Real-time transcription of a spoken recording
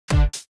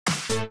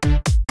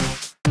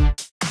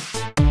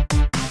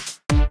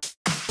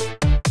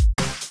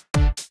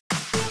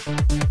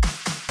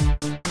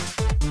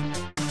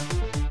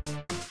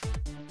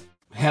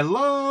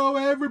Hello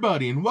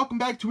everybody, and welcome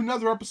back to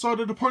another episode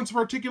of the Points of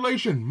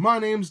Articulation. My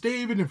name's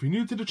Dave, and if you're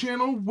new to the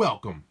channel,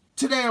 welcome.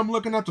 Today I'm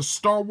looking at the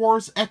Star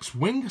Wars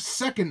Xwing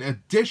 2nd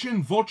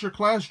Edition Vulture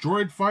Class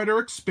Droid Fighter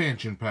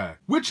Expansion Pack,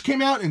 which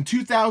came out in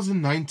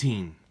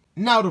 2019.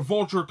 Now, the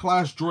Vulture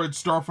Class Droid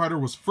Starfighter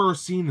was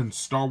first seen in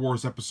Star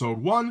Wars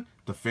Episode 1,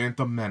 The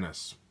Phantom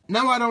Menace.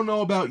 Now, I don't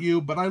know about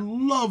you, but I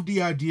love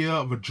the idea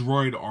of a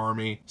droid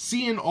army.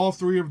 Seeing all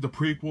three of the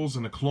prequels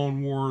and the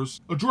Clone Wars,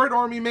 a droid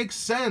army makes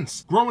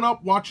sense. Growing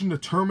up watching the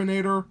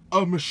Terminator,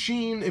 a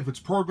machine, if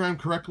it's programmed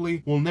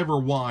correctly, will never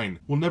whine,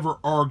 will never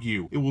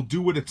argue. It will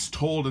do what it's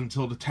told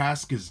until the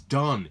task is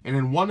done. And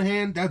in one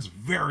hand, that's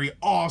very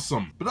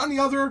awesome. But on the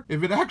other,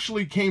 if it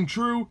actually came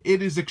true,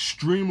 it is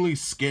extremely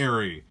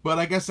scary. But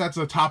I guess that's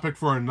a topic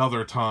for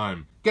another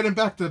time. Getting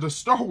back to the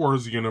Star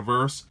Wars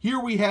universe, here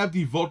we have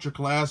the Vulture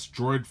Class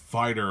Droid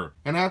Fighter.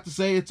 And I have to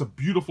say, it's a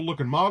beautiful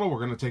looking model. We're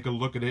going to take a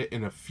look at it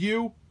in a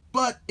few.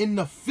 But in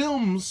the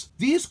films,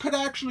 these could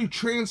actually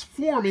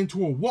transform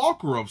into a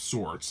walker of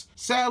sorts.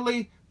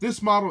 Sadly,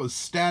 this model is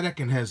static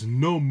and has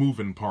no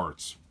moving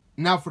parts.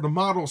 Now for the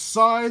model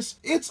size,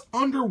 it's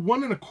under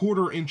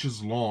 1¼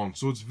 inches long,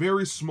 so it's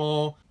very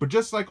small, but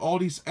just like all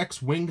these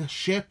X-Wing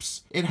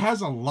ships, it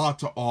has a lot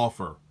to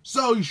offer.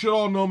 So you should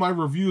all know my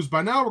reviews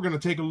by now. We're going to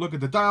take a look at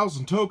the dials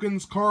and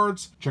tokens,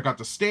 cards, check out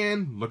the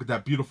stand, look at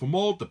that beautiful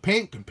mold, the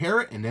paint, compare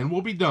it, and then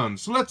we'll be done.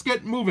 So let's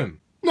get moving.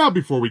 Now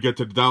before we get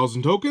to the dials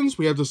and tokens,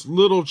 we have this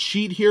little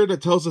sheet here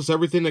that tells us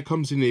everything that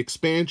comes in the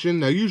expansion.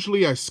 Now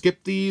usually I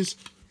skip these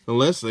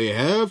unless they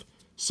have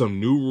some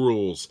new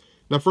rules.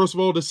 Now, first of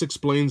all, this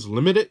explains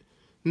Limited.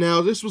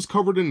 Now, this was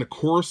covered in the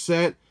core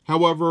set.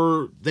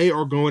 However, they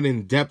are going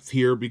in depth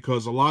here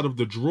because a lot of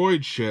the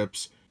droid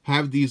ships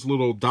have these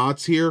little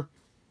dots here.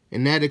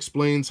 And that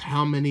explains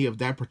how many of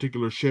that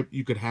particular ship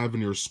you could have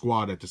in your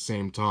squad at the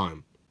same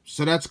time.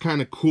 So that's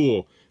kind of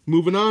cool.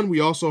 Moving on,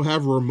 we also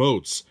have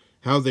remotes.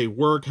 How they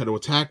work, how to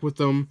attack with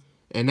them.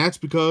 And that's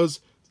because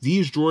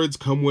these droids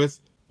come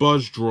with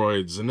buzz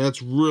droids. And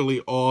that's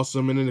really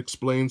awesome. And it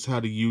explains how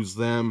to use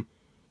them.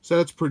 So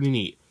that's pretty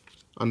neat.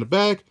 On the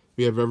back,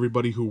 we have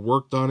everybody who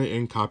worked on it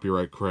and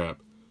copyright crap.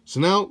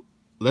 So now,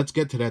 let's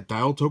get to that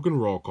dial token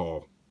roll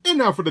call. And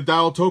now for the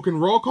dial token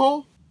roll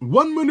call.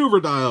 1 maneuver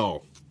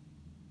dial.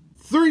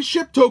 3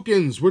 ship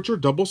tokens, which are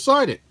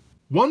double-sided.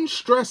 1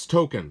 stress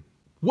token.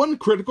 1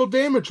 critical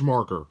damage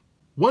marker.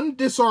 1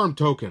 disarm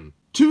token.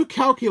 2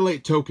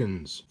 calculate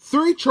tokens.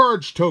 3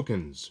 charge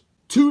tokens.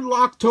 2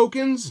 lock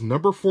tokens,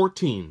 number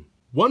 14.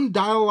 1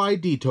 dial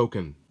ID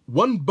token.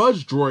 1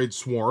 buzz droid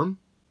swarm.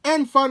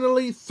 And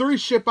finally, 3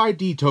 ship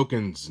ID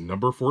tokens,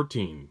 number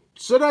 14.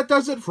 So that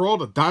does it for all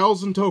the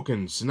dials and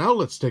tokens. Now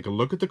let's take a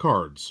look at the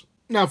cards.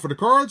 Now for the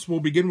cards,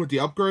 we'll begin with the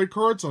upgrade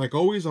cards. Like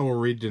always, I will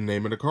read the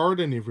name of the card,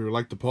 and if you would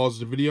like to pause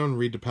the video and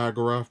read the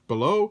paragraph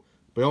below,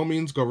 by all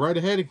means go right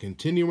ahead and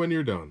continue when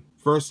you're done.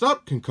 First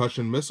up,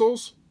 concussion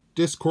missiles,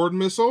 discord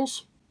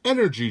missiles,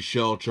 energy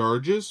shell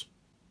charges,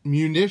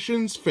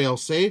 munitions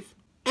failsafe,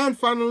 and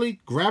finally,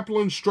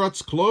 grappling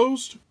struts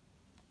closed,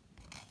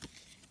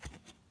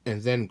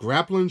 and then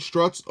grappling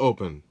struts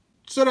open.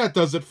 So that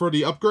does it for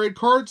the upgrade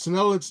cards. So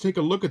now let's take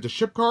a look at the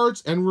ship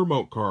cards and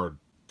remote card.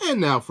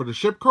 And now for the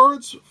ship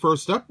cards.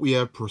 First up, we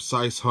have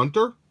Precise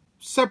Hunter,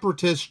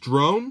 Separatist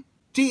Drone,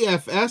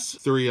 DFS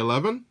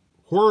 311,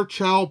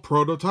 Horchow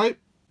Prototype,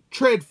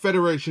 Trade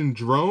Federation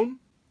Drone,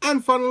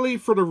 and finally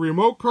for the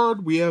remote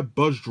card, we have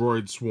Buzz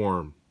Droid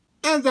Swarm.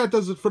 And that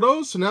does it for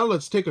those. So now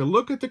let's take a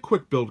look at the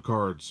quick build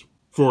cards.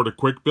 For the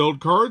quick build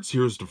cards,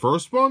 here's the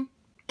first one,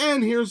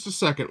 and here's the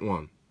second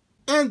one.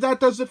 And that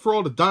does it for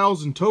all the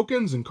dials and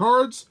tokens and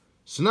cards.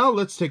 So now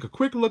let's take a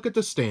quick look at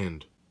the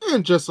stand.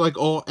 And just like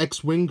all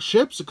X-Wing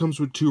ships, it comes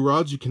with 2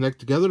 rods you connect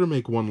together to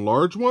make one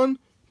large one.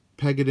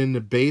 Peg it in the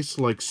base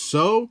like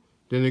so.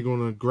 Then you're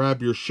going to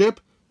grab your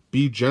ship.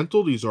 Be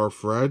gentle, these are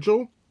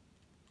fragile.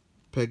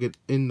 Peg it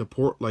in the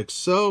port like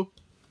so.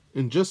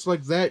 And just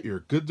like that,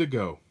 you're good to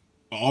go.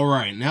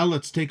 Alright, now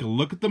let's take a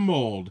look at the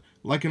mold.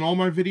 Like in all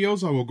my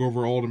videos, I will go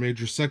over all the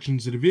major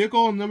sections of the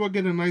vehicle, and then we'll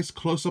get a nice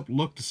close-up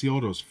look to see all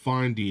those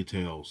fine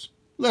details.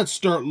 Let's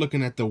start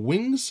looking at the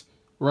wings.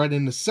 Right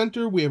in the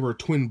center, we have our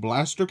twin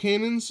blaster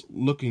cannons,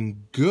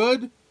 looking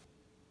good.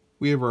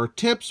 We have our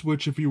tips,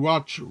 which if you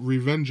watch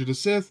Revenge of the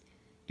Sith,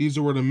 these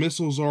are where the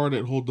missiles are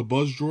that hold the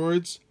buzz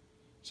droids.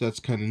 So that's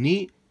kind of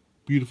neat.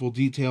 Beautiful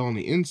detail on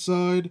the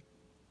inside.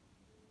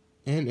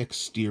 And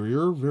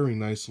exterior, very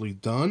nicely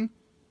done.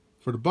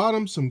 For the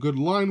bottom, some good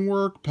line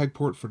work, peg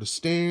port for the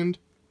stand.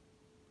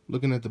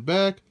 Looking at the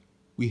back,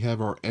 we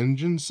have our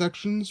engine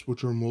sections,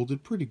 which are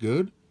molded pretty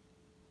good.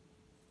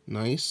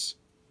 Nice.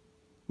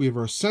 We have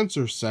our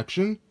sensor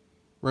section.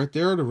 Right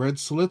there, the red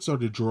slits are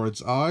the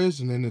droid's eyes,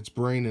 and then its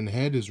brain and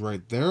head is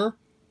right there.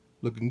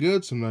 Looking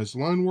good, some nice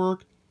line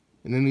work.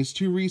 And then these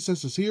 2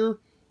 recesses here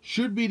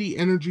should be the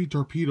energy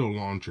torpedo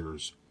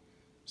launchers.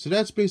 So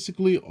that's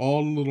basically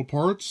all the little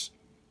parts.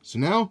 So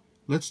now,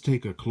 let's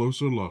take a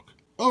closer look.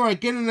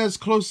 Alright, getting as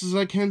close as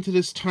I can to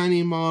this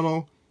tiny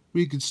model,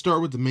 we could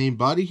start with the main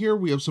body here.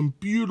 We have some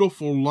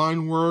beautiful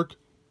line work,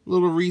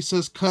 little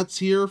recess cuts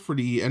here for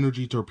the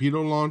energy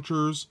torpedo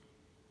launchers,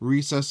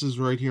 recesses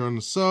right here on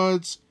the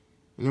sides,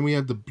 and then we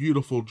have the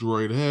beautiful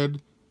droid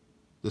head.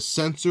 The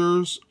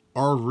sensors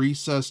are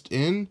recessed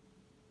in,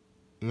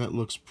 and that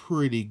looks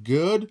pretty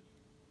good.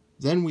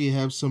 Then we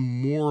have some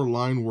more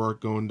line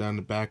work going down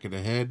the back of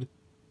the head.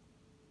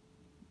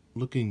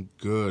 Looking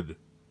good.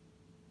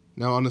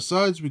 Now on the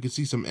sides we can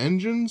see some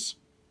engines,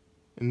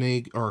 and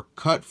they are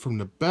cut from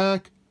the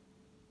back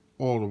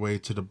all the way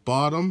to the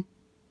bottom,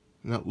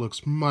 and that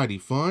looks mighty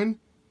fine.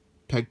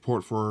 Peg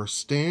port for our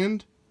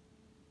stand.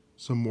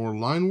 Some more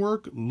line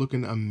work,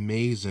 looking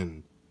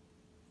amazing.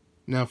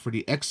 Now for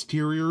the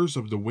exteriors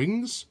of the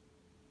wings,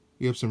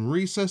 we have some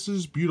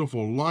recesses,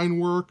 beautiful line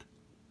work,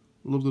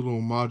 lovely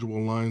little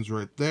module lines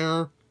right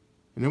there.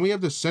 And then we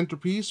have the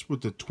centerpiece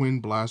with the twin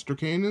blaster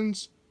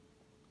cannons,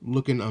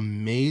 looking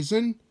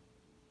amazing,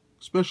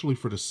 especially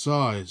for the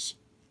size.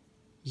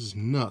 This is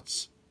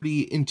nuts.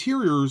 The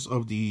interiors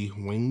of the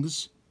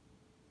wings,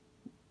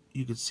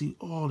 you can see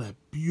all that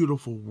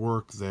beautiful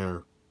work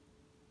there.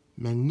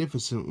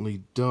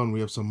 Magnificently done.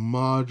 We have some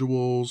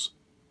modules.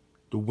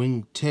 The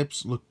wing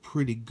tips look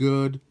pretty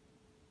good.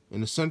 In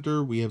the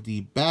center, we have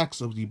the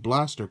backs of the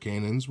blaster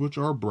cannons, which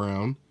are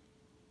brown.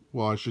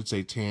 Well, I should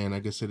say tan. I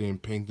guess I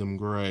didn't paint them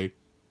gray.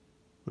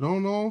 But all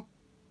in all,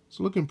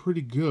 it's looking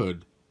pretty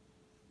good.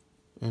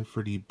 And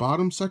for the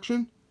bottom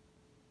section,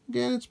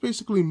 again, it's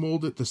basically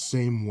molded the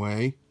same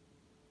way.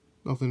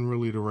 Nothing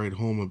really to write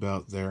home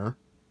about there.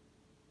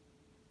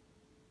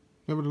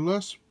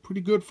 Nevertheless,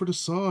 pretty good for the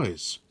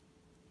size.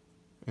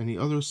 And the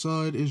other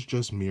side is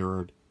just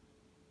mirrored.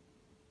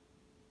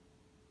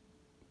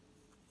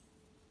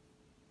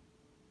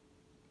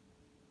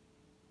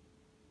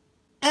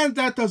 And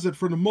that does it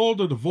for the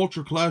mold of the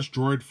Vulture class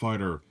droid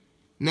fighter.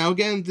 Now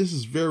again, this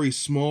is very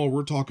small.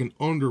 We're talking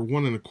under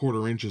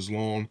 1¼ inches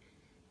long.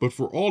 But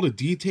for all the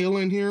detail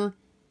in here,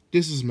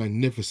 this is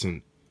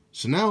magnificent.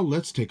 So now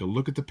let's take a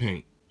look at the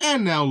paint.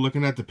 And now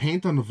looking at the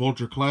paint on the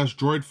Vulture class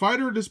droid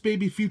fighter, this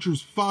baby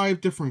features 5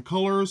 different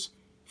colors.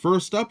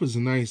 First up is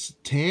a nice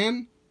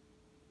tan.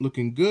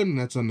 Looking good, and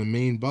that's on the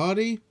main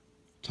body,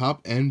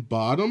 top and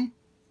bottom.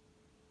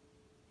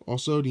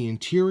 Also the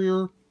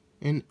interior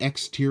and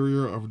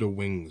exterior of the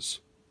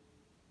wings.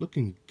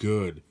 Looking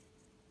good.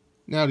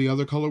 Now the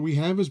other color we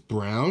have is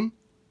brown.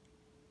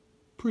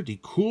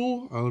 Pretty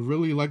cool. I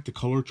really like the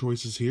color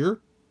choices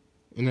here.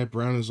 And that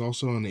brown is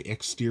also on the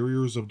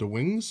exteriors of the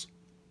wings.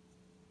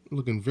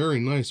 Looking very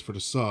nice for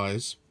the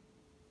size.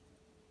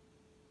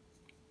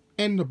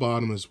 And the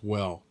bottom as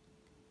well.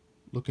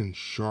 Looking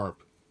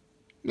sharp.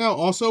 Now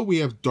also we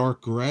have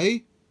dark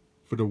gray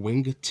for the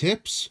wing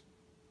tips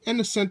and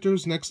the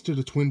centers next to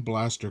the twin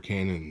blaster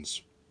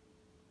cannons.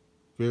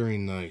 Very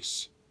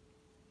nice.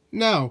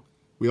 Now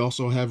we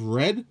also have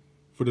red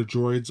for the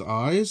droid's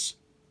eyes.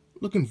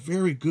 Looking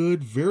very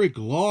good, very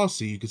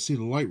glossy. You can see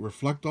the light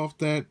reflect off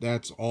that.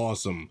 That's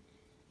awesome.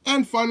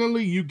 And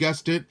finally, you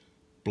guessed it,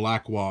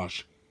 black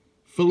wash.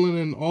 Filling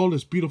in all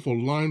this beautiful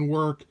line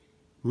work,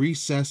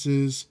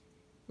 recesses,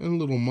 and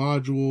little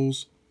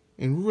modules,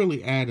 and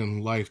really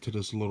adding life to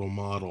this little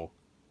model.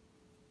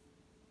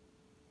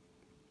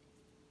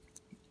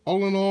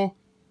 All in all,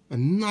 a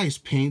nice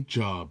paint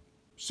job.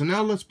 So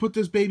now let's put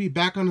this baby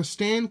back on a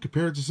stand,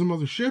 compare it to some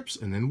other ships,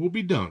 and then we'll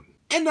be done.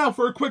 And now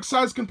for a quick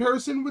size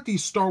comparison with the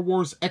Star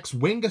Wars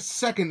Xwing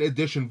 2nd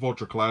Edition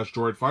Vulture class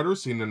droid fighter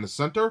seen in the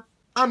center.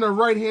 On the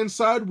right hand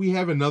side, we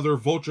have another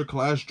Vulture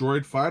class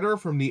droid fighter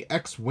from the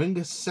Xwing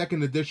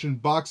 2nd Edition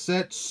box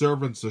set,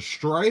 Servants of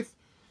Strife.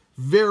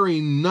 Very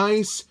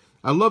nice.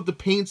 I love the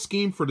paint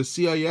scheme for the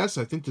CIS.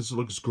 I think this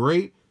looks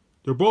great.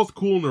 They're both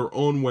cool in their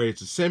own way. It's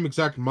the same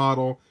exact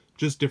model,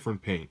 just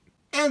different paint.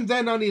 And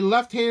then on the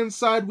left-hand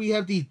side, we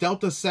have the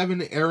Delta 7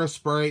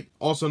 Aerosprite,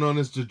 also known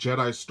as the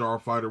Jedi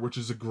Starfighter, which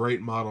is a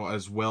great model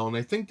as well, and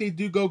I think they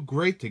do go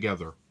great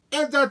together.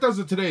 And that does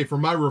it today for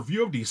my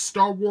review of the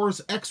Star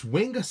Wars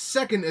Xwing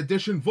 2nd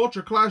Edition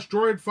Vulture class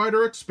droid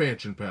fighter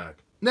expansion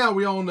pack. Now,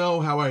 we all know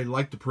how I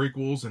like the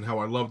prequels and how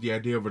I love the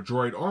idea of a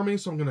droid army,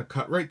 so I'm going to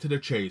cut right to the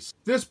chase.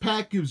 This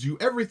pack gives you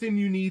everything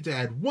you need to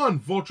add one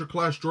Vulture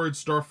class droid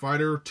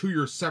starfighter to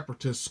your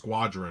Separatist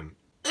squadron.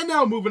 And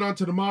now moving on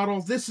to the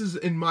model, this is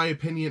in my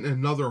opinion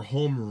another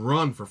home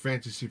run for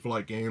Fantasy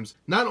Flight Games.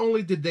 Not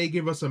only did they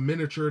give us a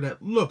miniature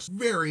that looks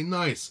very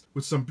nice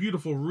with some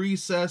beautiful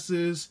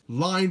recesses,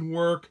 line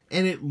work,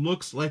 and it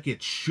looks like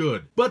it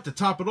should. But to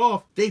top it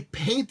off, they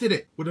painted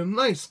it with a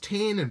nice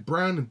tan and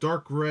brown and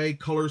dark gray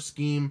color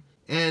scheme.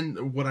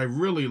 And what I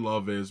really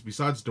love is,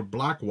 besides the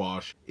black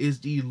wash,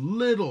 is the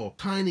little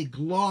tiny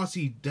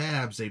glossy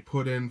dabs they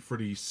put in for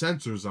the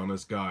sensors on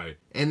this guy.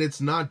 And it's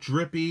not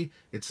drippy,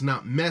 it's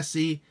not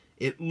messy,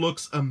 it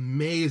looks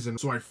amazing,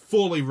 so I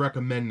fully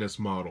recommend this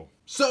model.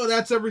 So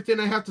that's everything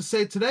I have to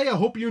say today. I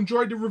hope you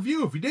enjoyed the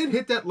review. If you did,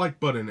 hit that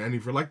like button. And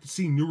if you'd like to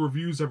see new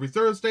reviews every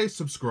Thursday,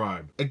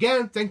 subscribe.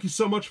 Again, thank you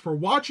so much for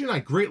watching. I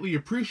greatly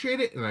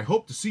appreciate it, and I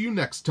hope to see you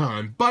next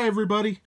time. Bye, everybody.